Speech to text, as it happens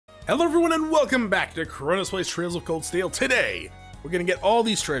Hello everyone and welcome back to Chronos Plays Trails of Cold Steel. Today, we're gonna get all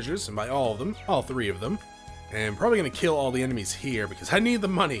these treasures, and by all of them, all three of them, and probably gonna kill all the enemies here because I need the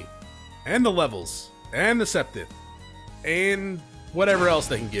money, and the levels, and the septith, and whatever else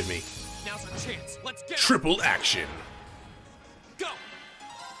they can give me. Now's our chance. Let's get Triple action. go.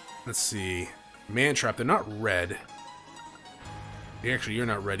 Let's see. Man trap, they're not red. Actually, you're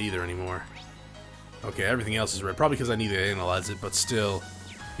not red either anymore. Okay, everything else is red. Probably because I need to analyze it, but still.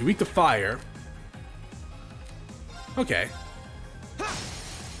 You're weak to fire. Okay.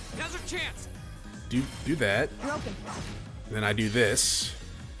 Now's our chance. Do that. Broken. And then I do this.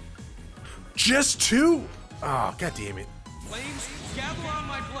 Just two? Oh, god damn it. Flames, gather on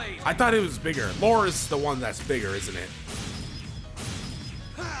my blade. I thought it was bigger. Laura is the one that's bigger, isn't it?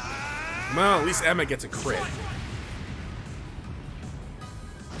 Well, at least Emma gets a crit.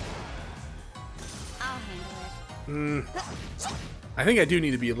 I'll handle it. I think I do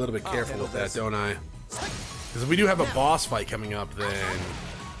need to be a little bit careful with that, don't I? Because if we do have a boss fight coming up, then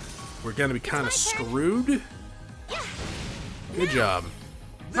we're gonna be kind of screwed. Good job.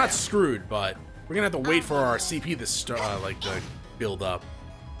 Not screwed, but we're gonna have to wait for our CP to start, to build up.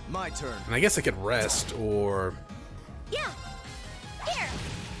 My turn. And I guess I could rest, or Yeah. Here.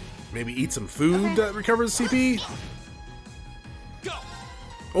 maybe eat some food that recovers CP. Go.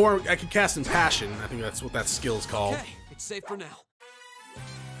 Or I could cast Impassion. I think that's what that skill is called. Okay, it's safe for now.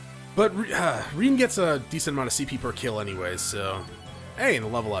 But Rean gets a decent amount of CP per kill anyways, so... Hey, and the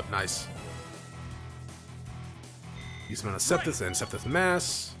level up, nice. Decent amount of Septith and Septith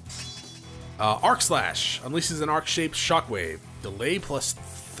Mass. Arc Slash. Unleashes an arc-shaped shockwave. Delay plus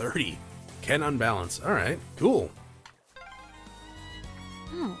 30. Can unbalance. Alright, cool.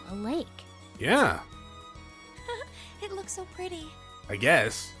 Oh, a lake. Yeah, It looks so pretty. I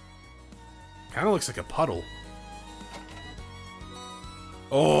guess. Kinda looks like a puddle.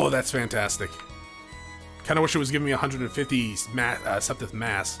 Oh, that's fantastic. Kinda wish it was giving me 150 Septith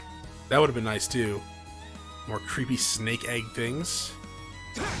Mass. That would have been nice too. More creepy snake egg things.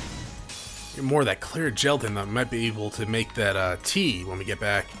 Get more of that clear gelatin that might be able to make that tea when we get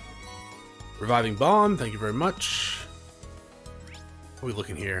back. Reviving Bomb, thank you very much. What are we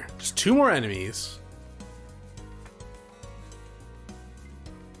looking here? Just two more enemies.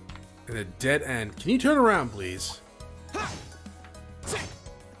 And a dead end. Can you turn around, please?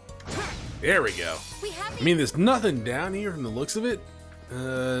 There we go. I mean, there's nothing down here from the looks of it.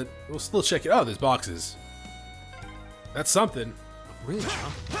 We'll still check it. Oh, there's boxes. That's something. Bridge,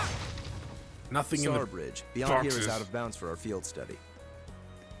 huh? Nothing in Star the Bridge. Beyond boxes. here is out of bounds for our field study.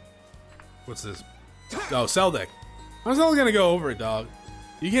 What's this? Oh, cell deck. I'm still gonna go over it, dog.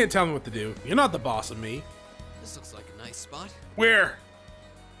 You can't tell me what to do. You're not the boss of me. This looks like a nice spot. Where?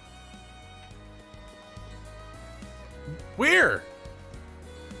 Where?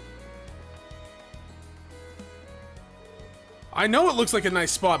 I know it looks like a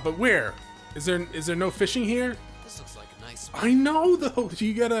nice spot, but where? Is there no fishing here? This looks like a nice spot. I know though.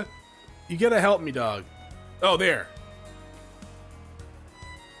 You gotta help me, dog. Oh, there.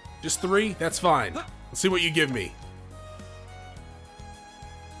 Just three? That's fine. Let's see what you give me.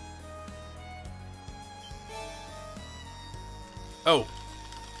 Oh.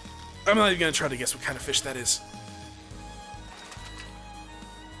 I'm not even gonna try to guess what kind of fish that is.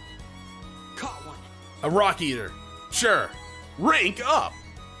 Caught one. A rock eater. Sure. Rank up.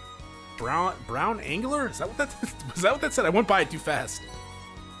 Brown angler? Is that what that was that what that said? I went by it too fast.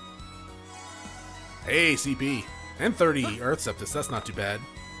 Hey, CP. And 30 Earth Septis, that's not too bad.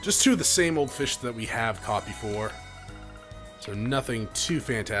 Just two of the same old fish that we have caught before. So nothing too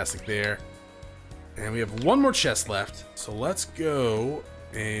fantastic there. And we have one more chest left. So let's go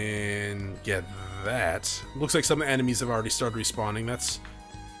and get that. Looks like some enemies have already started respawning. That's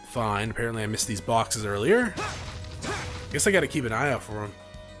fine. Apparently I missed these boxes earlier. Guess I gotta keep an eye out for them.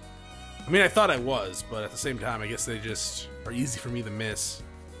 I mean, I thought I was, but at the same time, I guess they just are easy for me to miss.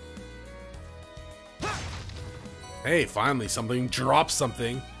 Hey, finally, something. Drop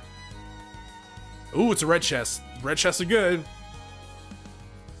something. Ooh, it's a red chest. Red chests are good.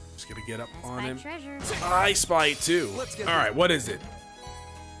 Just gonna get up on him. Treasure. I spy it too. Alright, what is it?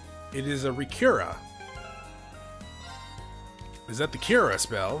 It is a Recura. Is that the Cura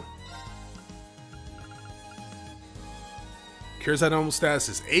spell? Cures that normal status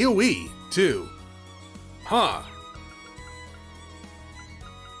is AoE, too. Huh.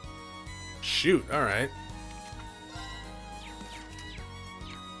 Shoot, alright.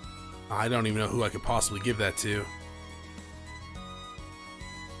 I don't even know who I could possibly give that to.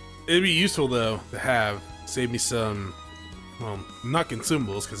 It'd be useful, though, to have. Save me some, well, not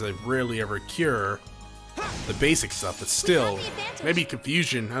consumables, because I rarely ever cure the basic stuff, but still, the advantage. maybe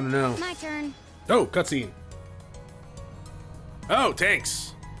confusion, I don't know. My turn. Oh, cutscene. Oh,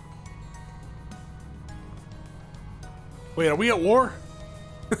 tanks. Wait, are we at war?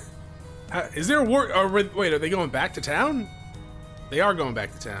 Is there a war? Or wait, are they going back to town? They are going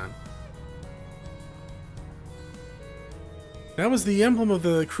back to town. That was the emblem of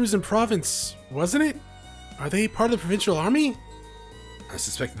the Cruisin' Province, wasn't it? Are they part of the provincial army? I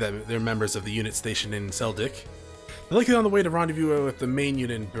suspected that they're members of the unit stationed in Seldik. They're likely on the way to rendezvous with the main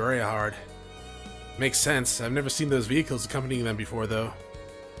unit in Bereahard. Makes sense. I've never seen those vehicles accompanying them before, though.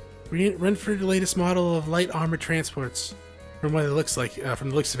 Renford, the latest model of light armored transports, from what it looks like, from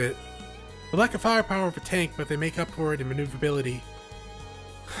the looks of it. They lack a firepower of a tank, but they make up for it in maneuverability.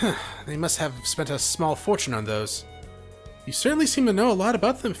 They must have spent a small fortune on those. You certainly seem to know a lot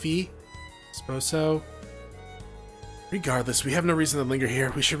about them, Fee. Suppose so. Regardless, we have no reason to linger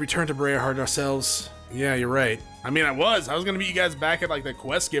here. We should return to Bereahard ourselves. Yeah, you're right. I mean, I was gonna meet you guys back at, like, the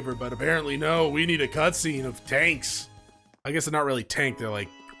quest giver, but apparently no, we need a cutscene of tanks. I guess they're not really tank, they're like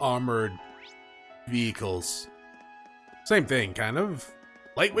armored vehicles. Same thing, kind of.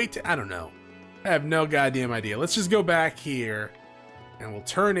 Lightweight, I don't know. I have no goddamn idea. Let's just go back here, and we'll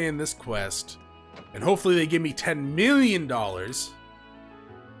turn in this quest, and hopefully they give me $10 million.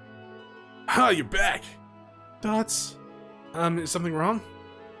 Ah, you're back. Dots. Is something wrong?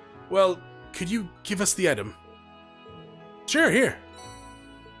 Well, could you give us the item? Sure, here.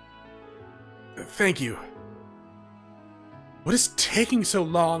 Thank you. What is taking so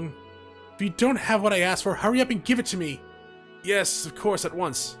long? If you don't have what I asked for, hurry up and give it to me. Yes, of course, at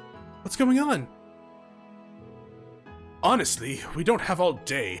once. What's going on? Honestly, we don't have all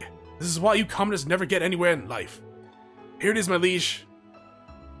day. This is why you commoners never get anywhere in life. Here it is, my liege.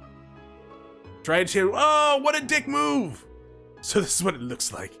 Try to... Oh, what a dick move! So this is what it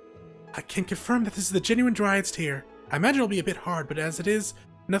looks like. I can confirm that this is the genuine Dryad's tear. I imagine it'll be a bit hard, but as it is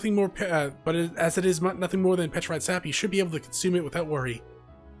nothing more, nothing more than petrified sap, you should be able to consume it without worry.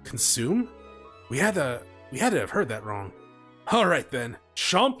 Consume? We had to have heard that wrong. All right then,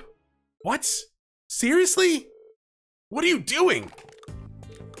 chomp. What? Seriously? What are you doing?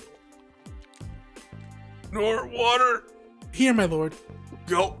 Nor water. Here, my lord.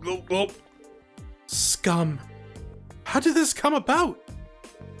 Gulp, gulp, gulp. Scum. How did this come about?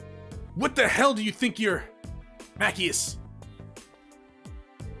 What the hell do you think you're... Macius?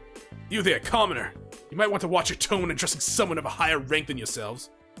 You there, commoner. You might want to watch your tone when addressing someone of a higher rank than yourselves.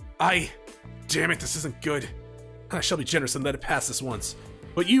 Damn it, this isn't good. I shall be generous and let it pass this once.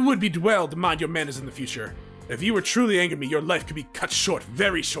 But you would be well to mind your manners in the future. If you were truly angry me, your life could be cut short,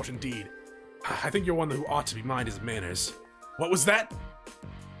 very short indeed. I think you're one who ought to be mind his manners. What was that?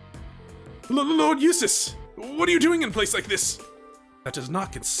 Lord Eustace! What are you doing in a place like this? That does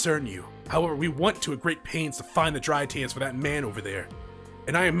not concern you. However, we went to a great pains to find the dry tans for that man over there.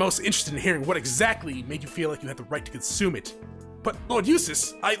 And I am most interested in hearing what exactly made you feel like you had the right to consume it. But, Lord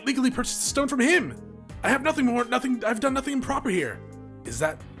Eustace, I legally purchased the stone from him! I have I've done nothing improper here! Is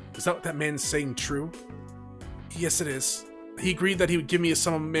that what that man's saying true? Yes, it is. He agreed that he would give me a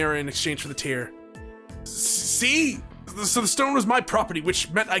sum of mirror in exchange for the tear. See? So the stone was my property,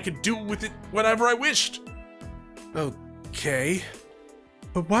 which meant I could do with it whatever I wished. Okay.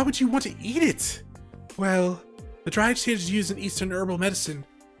 But why would you want to eat it? Well, the dried tear is used in Eastern herbal medicine,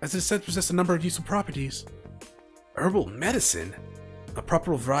 as it is said to possess a number of useful properties. Herbal medicine? A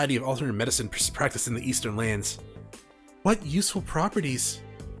proper variety of alternate medicine practiced in the Eastern lands. What useful properties?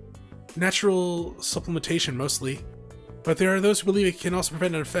 Natural supplementation, mostly. But there are those who believe it can also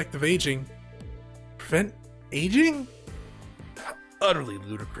prevent an effect of aging. Prevent aging? Utterly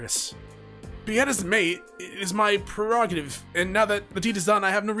ludicrous. Be that as it may, it is my prerogative, and now that the deed is done, I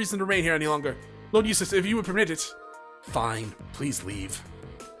have no reason to remain here any longer. Lord Eustace, if you would permit it. Fine, please leave.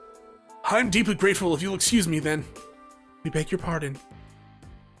 I'm deeply grateful if you'll excuse me then. We beg your pardon.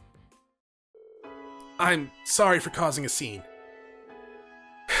 I'm sorry for causing a scene.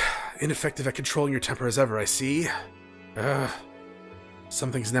 Ineffective at controlling your temper as ever, I see.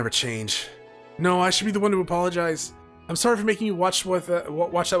 Some things never change. No, I should be the one to apologize. I'm sorry for making you watch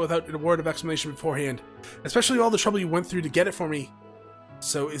that without a word of explanation beforehand. Especially all the trouble you went through to get it for me.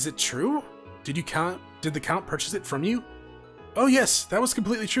 So, is it true? Did the Count purchase it from you? Oh yes, that was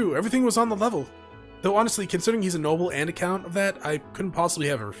completely true. Everything was on the level. Though honestly, considering he's a noble and a count of that, I couldn't possibly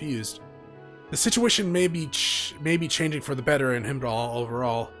have refused. The situation may be changing for the better in him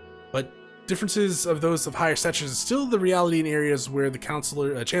overall, but differences of those of higher stature is still the reality in areas where the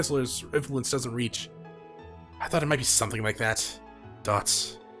Chancellor's influence doesn't reach. I thought it might be something like that.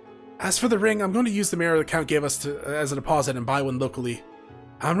 Dots. As for the ring, I'm going to use the mirror the Count gave us as a deposit and buy one locally.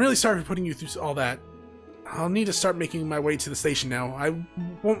 I'm really sorry for putting you through all that. I'll need to start making my way to the station now. I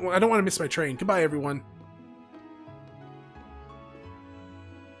don't want to miss my train. Goodbye, everyone.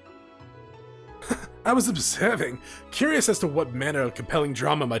 I was observing, curious as to what manner of compelling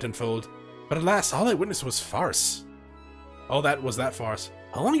drama might unfold. But alas, all I witnessed was farce. Oh, that was that farce.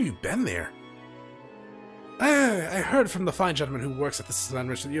 How long have you been there? I heard from the fine gentleman who works at the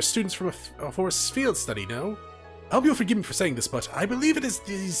sandwich that you're students from a forest field study, no? I hope you'll forgive me for saying this, but I believe it is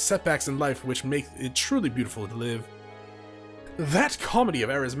these setbacks in life which make it truly beautiful to live. That comedy of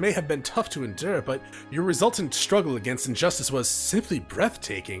errors may have been tough to endure, but your resultant struggle against injustice was simply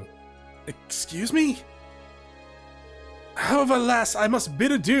breathtaking. Excuse me? However, alas, I must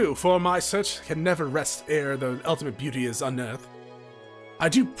bid adieu, for my search can never rest ere the ultimate beauty is unearthed. I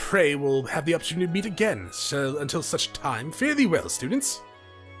do pray we'll have the opportunity to meet again, so until such time, fare thee well, students.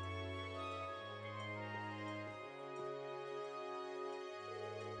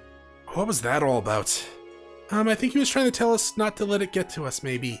 What was that all about? I think he was trying to tell us not to let it get to us,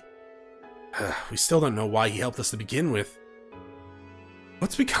 maybe. We still don't know why he helped us to begin with.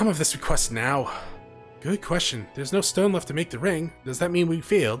 What's become of this request now? Good question. There's no stone left to make the ring. Does that mean we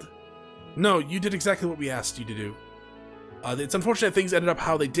failed? No, you did exactly what we asked you to do. It's unfortunate things ended up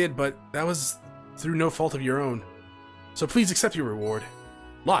how they did, but that was through no fault of your own. So please accept your reward.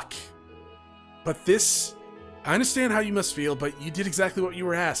 Luck. But this... I understand how you must feel, but you did exactly what you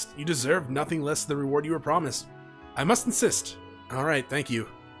were asked. You deserve nothing less than the reward you were promised. I must insist. Alright, thank you.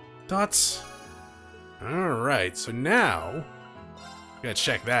 Dots. Alright, so now... gotta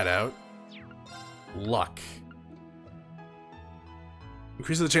check that out. Luck.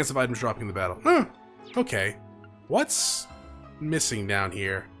 Increases the chance of items dropping in the battle. Huh. Okay. What's missing down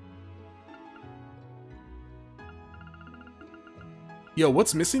here? Yo,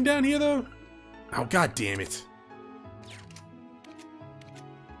 what's missing down here, though? Oh, god damn it.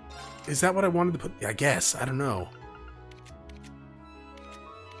 Is that what I wanted to put? I guess. I don't know.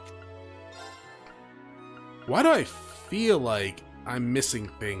 Why do I feel like I'm missing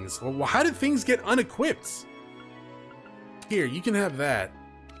things? Well, how did things get unequipped? Here, you can have that.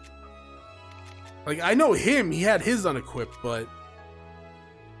 Like, I know him, he had his unequipped, but...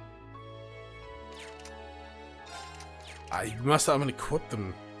 I must have unequipped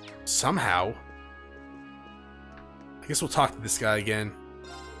them somehow. I guess we'll talk to this guy again.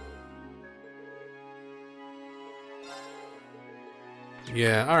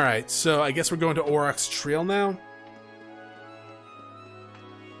 Yeah, alright, so I guess we're going to Aurochs Trail now?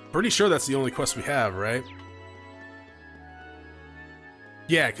 Pretty sure that's the only quest we have, right?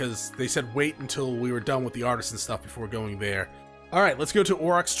 Yeah, because they said wait until we were done with the artists and stuff before going there. Alright, let's go to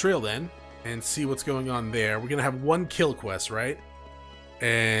Aurochs Trail then, and see what's going on there. We're gonna have one kill quest, right?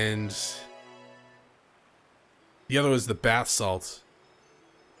 And... the other was the bath salt.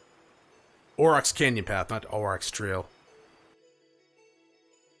 Aurochs Canyon Path, not Aurochs Trail.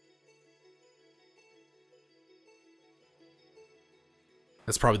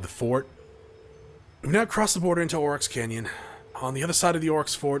 That's probably the fort. We've now crossed the border into Aurochs Canyon. On the other side of the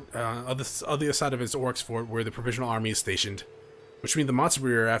Aurochs Fort, other side of its Aurochs Fort, where the Provisional Army is stationed. Which means the monster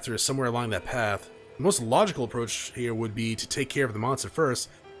we are after is somewhere along that path. The most logical approach here would be to take care of the monster first,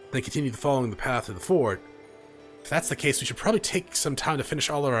 then continue following the path to the fort. If that's the case, we should probably take some time to finish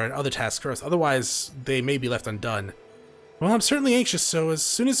all of our other tasks first, otherwise they may be left undone. Well, I'm certainly anxious, so as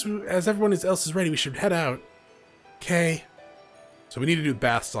soon as everyone else is ready, we should head out. Okay. So we need to do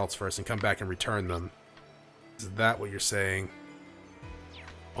bath salts first and come back and return them. Is that what you're saying?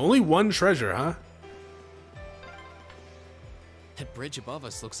 Only one treasure, huh? That bridge above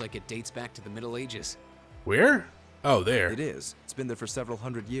us looks like it dates back to the Middle Ages. Where? Oh, there. It is. It's been there for several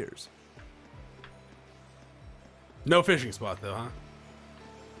hundred years. No fishing spot, though, huh?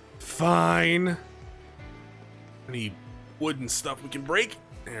 Fine. Any wooden stuff we can break?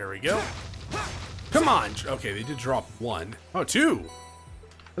 There we go. Come on! Okay, they did drop one. Oh, two!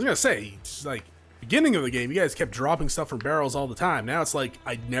 I was gonna say, it's like, beginning of the game, you guys kept dropping stuff from barrels all the time. Now it's like,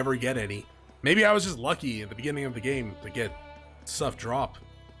 I'd never get any. Maybe I was just lucky at the beginning of the game to get stuff drop.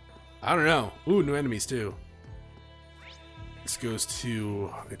 I don't know. Ooh, new enemies, too. This goes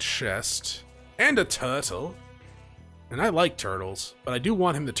to a chest. And a turtle. And I like turtles, but I do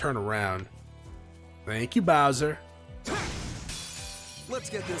want him to turn around. Thank you, Bowser. Let's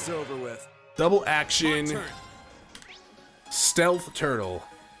get this over with. Double action. Stealth turtle.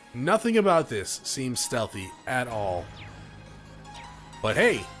 Nothing about this seems stealthy at all. But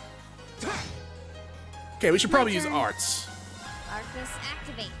hey. Okay, we should probably use arts. Arcus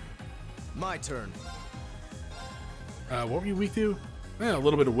activate. My turn. What were you weak to? A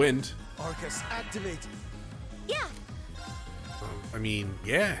little bit of wind. Arcus activate. Yeah. I mean,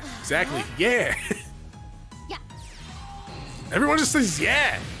 yeah, exactly. Yeah. Everyone just says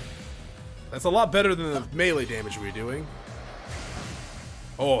yeah! That's a lot better than the melee damage we were doing.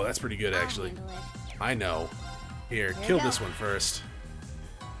 Oh, that's pretty good, actually. I know. Here, kill this one first.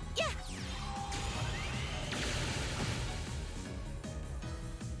 Yeah.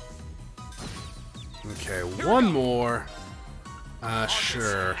 Okay, one more.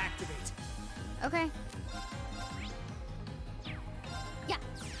 Sure. Okay. Yeah.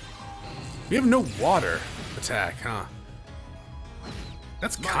 We have no water attack, huh?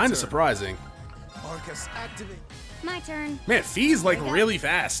 That's kind of surprising. Arcus, activate. My turn. Man, Fee's like really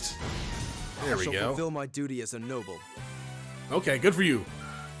fast. There we I shall go. fulfill my duty as a noble. Okay, good for you.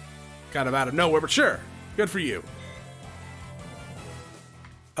 Kind of out of nowhere, but sure. Good for you.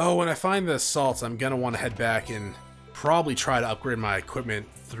 Oh, when I find the salts, I'm gonna want to head back and probably try to upgrade my equipment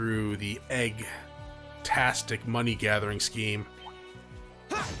through the egg-tastic money gathering scheme.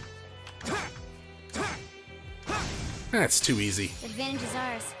 That's too easy. The advantage is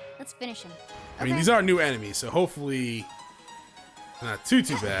ours. Let's finish him. I mean, these are new enemies, so hopefully not too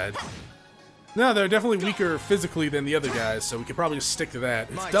bad. No, they're definitely weaker physically than the other guys, so we could probably just stick to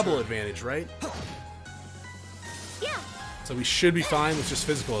that. It's double advantage, right? Yeah. So we should be fine with just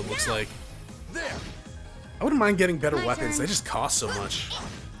physical, it looks like. I wouldn't mind getting better weapons. They just cost so much.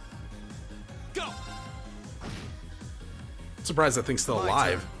 Go. I'm surprised that thing's still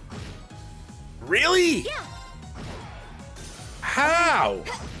alive. Really? Yeah. How?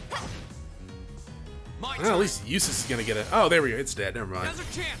 Well, at least Eustace is gonna get it. Oh, there we go. It's dead. Never mind.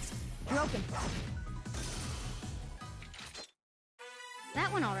 Broken.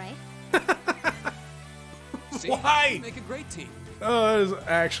 That one all right. Why? Make a great team. Oh, that is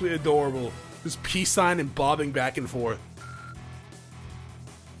actually adorable. Just peace sign and bobbing back and forth.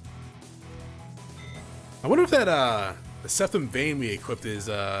 I wonder if that the septum vein we equipped is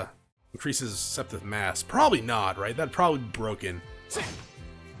increases septum mass. Probably not, right? That'd probably be broken.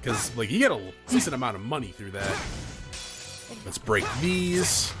 Because like you get a decent amount of money through that. Let's break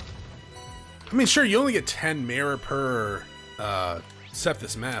these. I mean, sure, you only get 10 mera per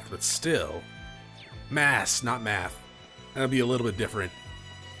septus math, but still. Mass, not math. That'll be a little bit different.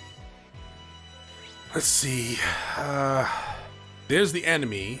 Let's see. There's the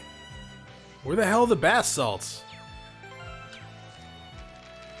enemy. Where the hell are the bath salts?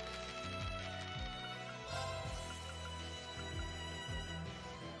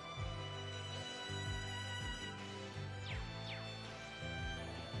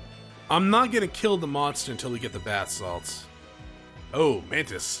 I'm not gonna kill the monster until we get the bath salts. Oh,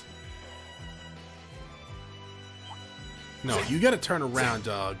 Mantis. No, you gotta turn around,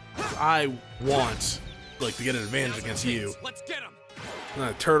 dog. I want, like, to get an advantage against you. Let's get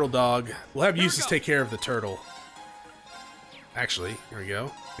him. Turtle dog. We'll have Eustace take care of the turtle. Actually, here we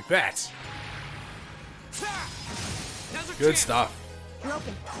go. Like that. Good stuff.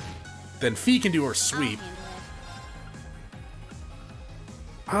 Broken. Then Fee can do her sweep.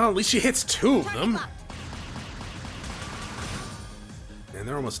 Oh, at least she hits 2 of them. And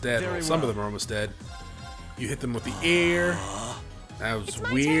they're almost dead. Well, some of them are almost dead. You hit them with the air. That was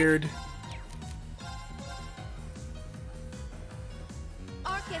weird.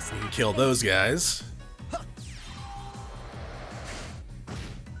 You can kill those guys.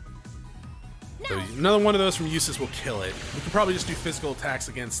 So another one of those from Eustace will kill it. We could probably just do physical attacks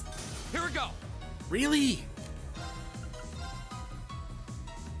against... Here we go. Really?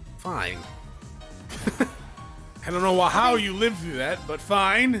 Fine. I don't know how you lived through that, but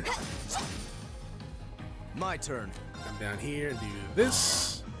fine. My turn. Come down here and do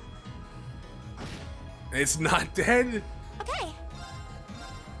this. It's not dead. Okay.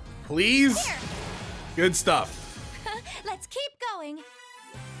 Please? Here. Good stuff. Let's keep going.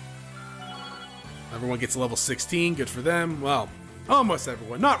 Everyone gets level 16. Good for them. Well, almost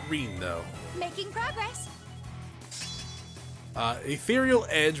everyone. Not Rean, though. Making progress. Ethereal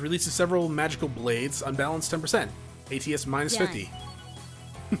Edge releases several magical blades. Unbalanced 10%. ATS minus 50.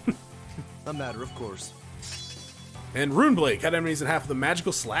 A matter of course. And Rune Blade. Cut enemies in half with a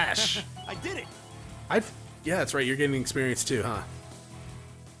magical slash. I did it! Yeah, that's right. You're getting experience too, huh?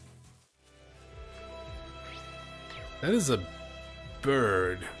 That is a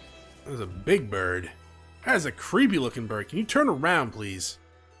bird. That is a big bird. That is a creepy looking bird. Can you turn around, please?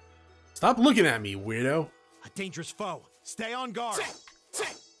 Stop looking at me, weirdo. A dangerous foe. Stay on guard.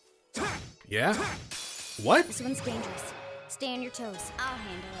 Yeah? What? This one's dangerous. Stay on your toes. I'll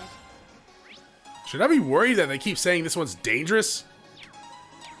handle it. Should I be worried that they keep saying this one's dangerous?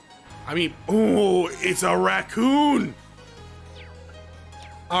 I mean, oh, it's a raccoon!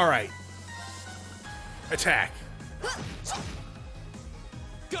 Alright. Attack.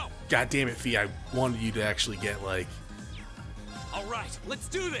 Go. God damn it, Fee, I wanted you to actually get, like, right, let's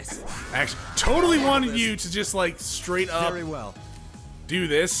do this. Actually, totally wanted you to just like straight up Very well. do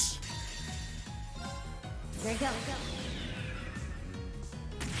this. There you go.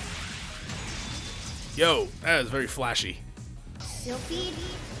 Yo, that is very flashy. Sylphid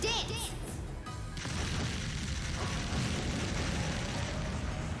dance.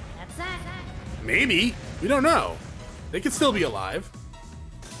 That's that. Maybe. We don't know. They could still be alive.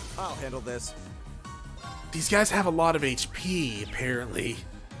 I'll handle this. These guys have a lot of HP, apparently.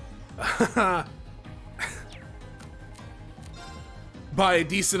 By a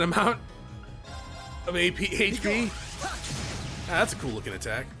decent amount of HP. Ah, that's a cool looking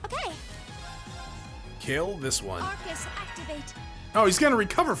attack. Okay. Kill this one. Arcus, activate. Oh, he's gonna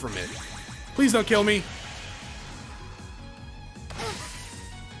recover from it. Please don't kill me.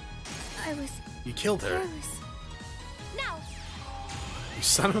 I was You killed her. careless. Now. You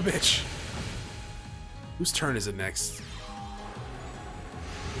son of a bitch. Whose turn is it next?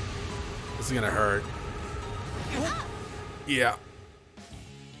 This is gonna hurt. Yeah.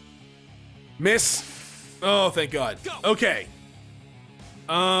 Miss. Oh, thank God. Okay.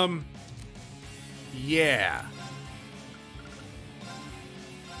 Yeah.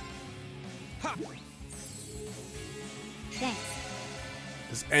 Thanks.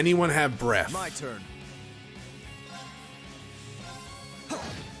 Does anyone have breath? My turn.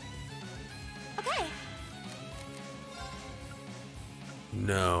 Okay.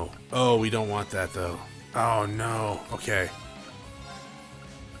 No. Oh, we don't want that though. Oh no. Okay.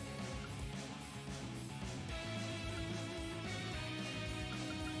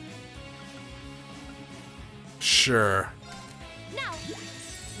 Sure. Now.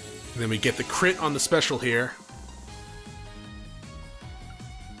 And then we get the crit on the special here.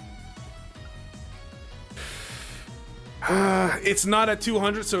 It's not at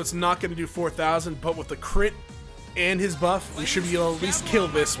 200, so it's not going to do 4,000, but with the crit and his buff, we should be able to at least kill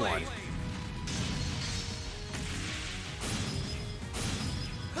this one.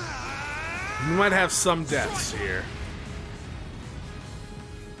 We might have some deaths here.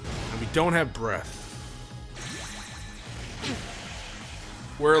 And we don't have breath.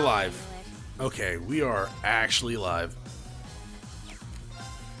 We're alive. Okay, we are actually alive.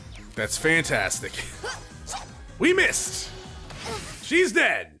 That's fantastic. We missed! She's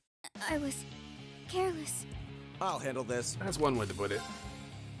dead! I was careless. I'll handle this. That's one way to put it.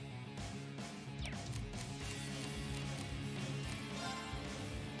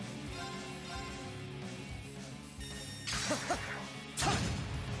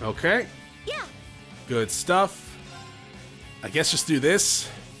 Okay. Yeah. Good stuff. I guess just do this.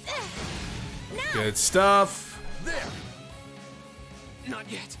 Now. Good stuff. There. Not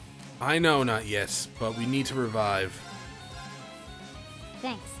yet. I know, not yet, but we need to revive.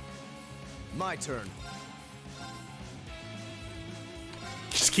 Thanks. My turn.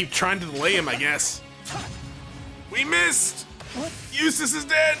 Just keep trying to delay him, I guess. We missed! Eustace is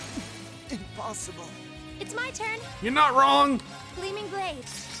dead! Impossible. It's my turn. You're not wrong! Gleaming blade.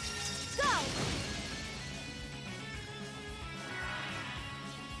 Go.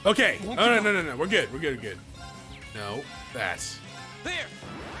 Okay. Oh, no. We're good. We're good. No, that's. There.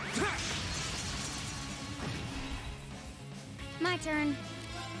 My turn.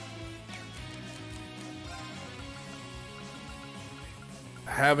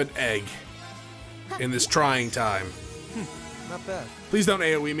 Have an egg in this trying time. Not bad. Please don't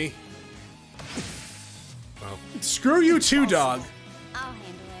AoE me. Well, screw you too, dog. I'll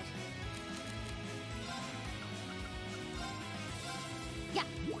handle it.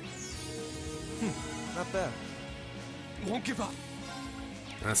 Yeah. Not bad. Won't give up.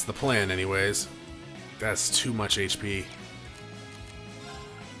 That's the plan, anyways. That's too much HP.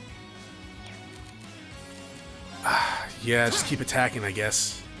 Yeah, just keep attacking, I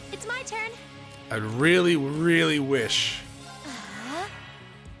guess. It's my turn. I really, really wish.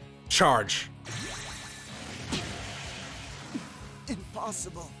 Charge.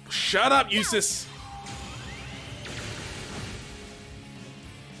 Impossible. Shut up, Eustace.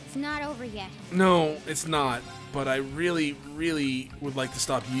 It's not over yet. No, it's not. But I really, really would like to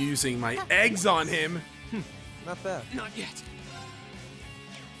stop using my eggs on him. Not bad. Not yet.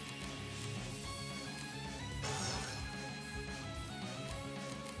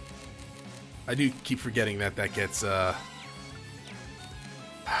 I do keep forgetting that that gets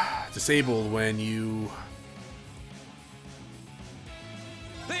disabled when you...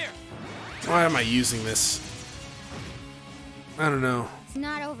 There. Why am I using this? I don't know. It's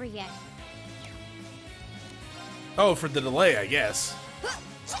not over yet. Oh, for the delay, I guess.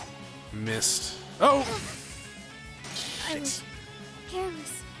 Missed. Oh! I was Shit.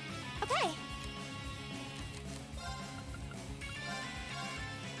 careless. Okay.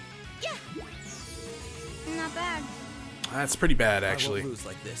 Not bad. That's pretty bad, I actually. won't lose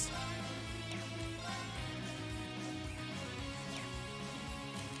like this.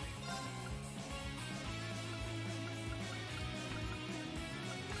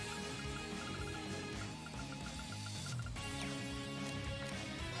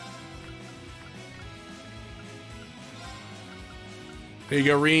 There you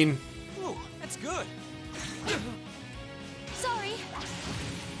go, Rean. Ooh, that's good. Sorry.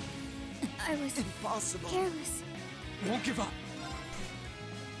 I was Impossible. careless. Won't give up.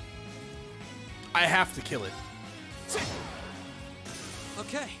 I have to kill it.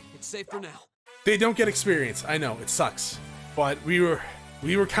 Okay, it's safe for now. They don't get experience. I know, it sucks. But we were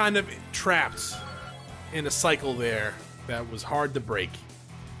kind of trapped in a cycle there that was hard to break.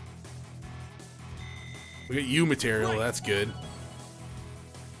 We got U material, that's good.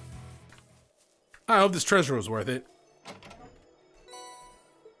 I hope this treasure was worth it.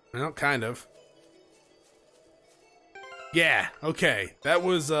 Well, kind of. Yeah, okay. That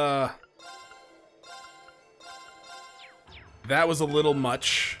was a little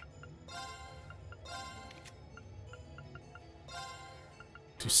much.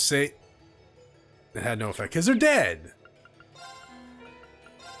 To say it had no effect, because they're dead.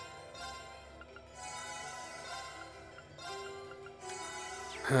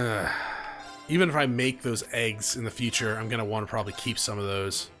 Even if I make those eggs in the future, I'm gonna want to probably keep some of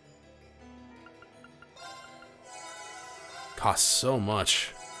those. Costs so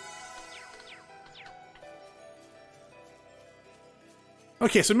much.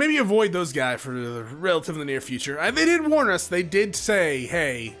 Okay, so maybe avoid those guys for the relatively near future. They did warn us. They did say,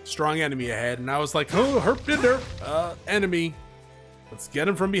 hey, strong enemy ahead. And I was like, oh, enemy. Let's get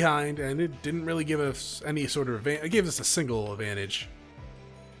him from behind. And it didn't really give us any sort of advantage. It gave us a single advantage.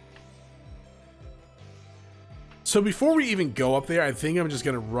 So before we even go up there, I think I'm just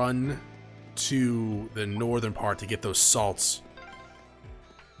going to run to the northern part to get those salts.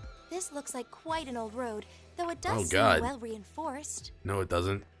 This looks like quite an old road, though it does Oh, seem God. well reinforced. No, it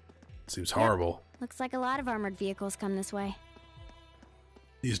doesn't. Seems horrible. Looks like a lot of armored vehicles come this way.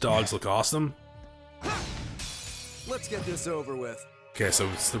 These dogs look awesome. Let's get this over with. Okay, so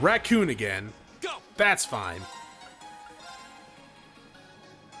it's the raccoon again. Go! That's fine.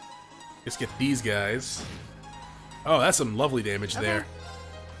 Let's get these guys. Oh, that's some lovely damage there.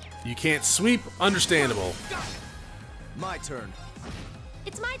 You can't sweep? Understandable. My turn.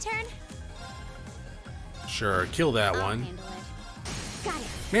 It's my turn. Sure, kill that I'll one. handle it. Got it.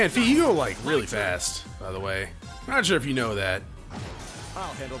 Man, Fee, you go like really fast, by the way. Not sure if you know that.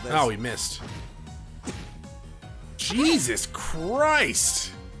 I'll handle this. Oh, we missed. Jesus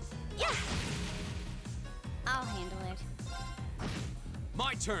Christ! Yeah. I'll handle it.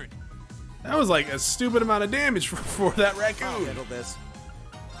 My turn. That was like a stupid amount of damage for that I'll raccoon. handle this.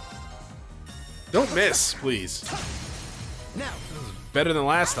 Don't miss, please. Now. Better than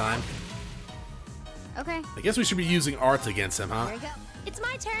last time. Okay. I guess we should be using arts against him, Here huh? we go. It's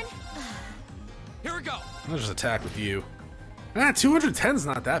my turn. Here we go. I'll just attack with you. 210's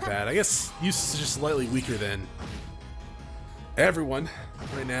not that bad. I guess Eustace is just slightly weaker than everyone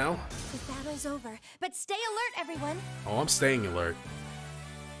right now. The battle's over, but stay alert, everyone. Oh, I'm staying alert.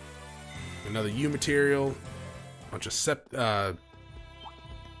 Another U material. Bunch of septus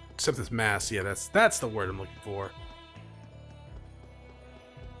mass. Yeah, that's the word I'm looking for.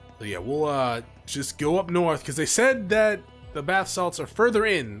 So yeah, we'll just go up north because they said that the bath salts are further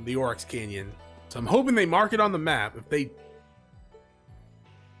in the Oryx Canyon. So I'm hoping they mark it on the map. If they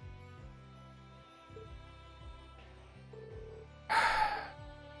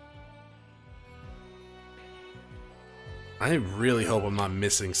I really hope I'm not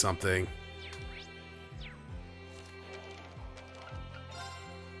missing something.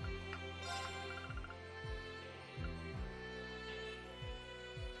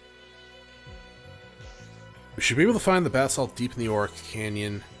 We should be able to find the bath salt deep in the Oryx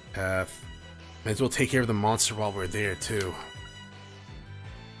Canyon path. Might as well take care of the monster while we're there, too.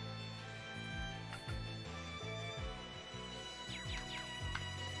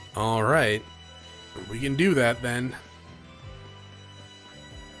 Alright. We can do that, then.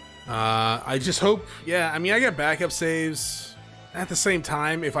 I just hope... Yeah, I mean, I got backup saves. At the same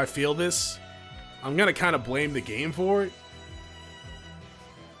time, if I feel this, I'm gonna kind of blame the game for it.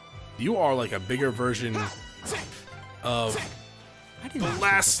 You are like a bigger version of the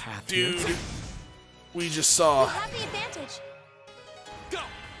last dude we just saw. You have the advantage. Go.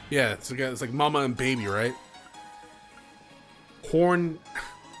 Yeah, it's like mama and baby, right? Hornet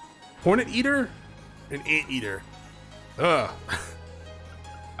eater? An anteater. Ugh.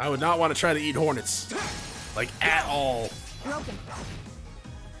 I would not want to try to eat hornets. Like, at all. Broken.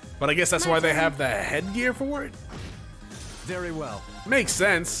 But I guess that's why they have the headgear for it? Very well. Makes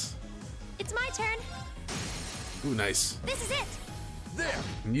sense. It's my turn. Ooh, nice. This is it. There.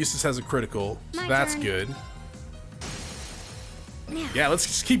 And Eustace has a critical, so My that's turn. good. Now. Yeah, let's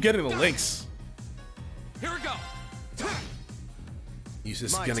just keep getting the links. Here we go.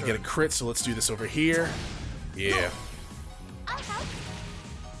 Eustace is My gonna get a turn. crit, so let's do this over here. Yeah. I'll help.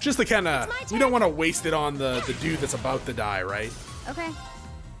 Just the kind of, It's my we turn. don't want to waste it on the dude that's about to die, right? Okay.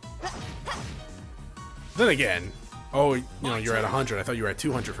 Then again, oh, you know, you're at 100. I thought you were at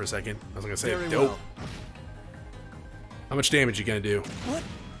 200 for a second. I was gonna say, Very dope. well. How much damage you gonna do? What?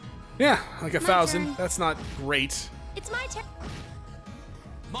 Yeah, like 1,000. turn. That's not great. It's my turn.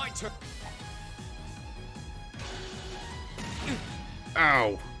 My turn.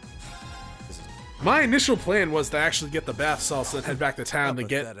 Ow. My initial plan was to actually get the bath salts and head back to town to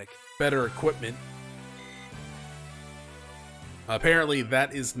get Pathetic. better equipment. Apparently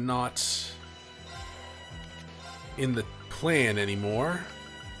that is not in the plan anymore.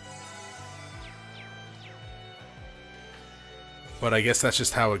 But I guess that's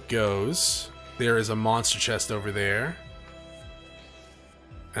just how it goes. There is a monster chest over there.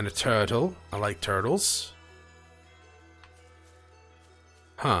 And a turtle. I like turtles.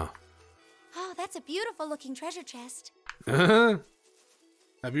 Huh. Oh, that's a beautiful looking treasure chest. Have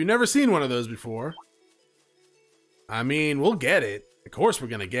you never seen one of those before? I mean, we'll get it. Of course we're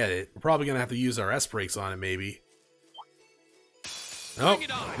gonna get it. We're probably gonna have to use our S brakes on it, maybe. Nope,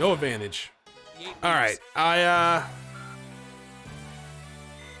 no advantage. Alright, I,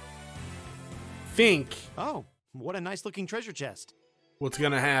 think Oh, what a nice looking treasure chest. what's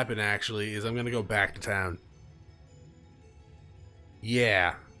gonna happen, actually, is I'm gonna go back to town.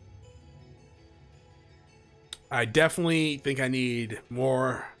 Yeah. I definitely think I need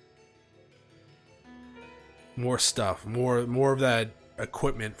more stuff, more of that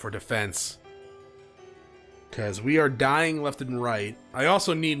equipment for defense. Because we are dying left and right. I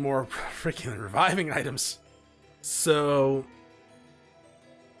also need more freaking reviving items. So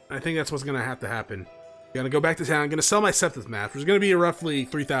I think that's what's gonna have to happen. Gonna go back to town, gonna sell my Septus map, which is gonna be roughly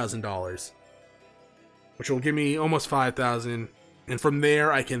 $3,000. Which will give me almost 5,000. And from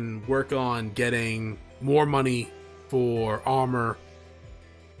there I can work on getting more money for armor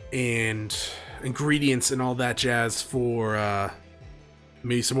and ingredients and all that jazz for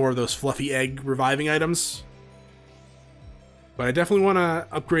maybe some more of those fluffy egg reviving items. But I definitely want to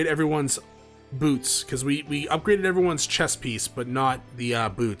upgrade everyone's boots, because we upgraded everyone's chest piece, but not the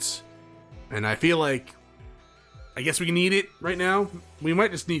boots. And I feel like, I guess we need it right now. We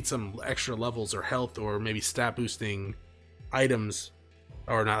might just need some extra levels or health or maybe stat boosting items,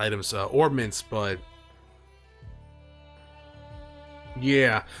 or not items, ornaments, but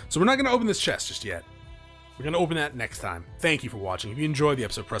yeah. So we're not going to open this chest just yet. We're going to open that next time. Thank you for watching. If you enjoyed the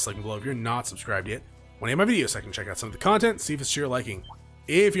episode, press like below. If you're not subscribed yet, when I have my videos, so I can check out some of the content, see if it's to your liking.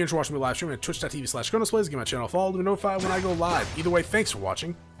 If you're interested in watching me live stream at twitch.tv/ChronosPlays, give my channel a follow to be notified when I go live. Either way, thanks for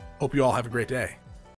watching. Hope you all have a great day.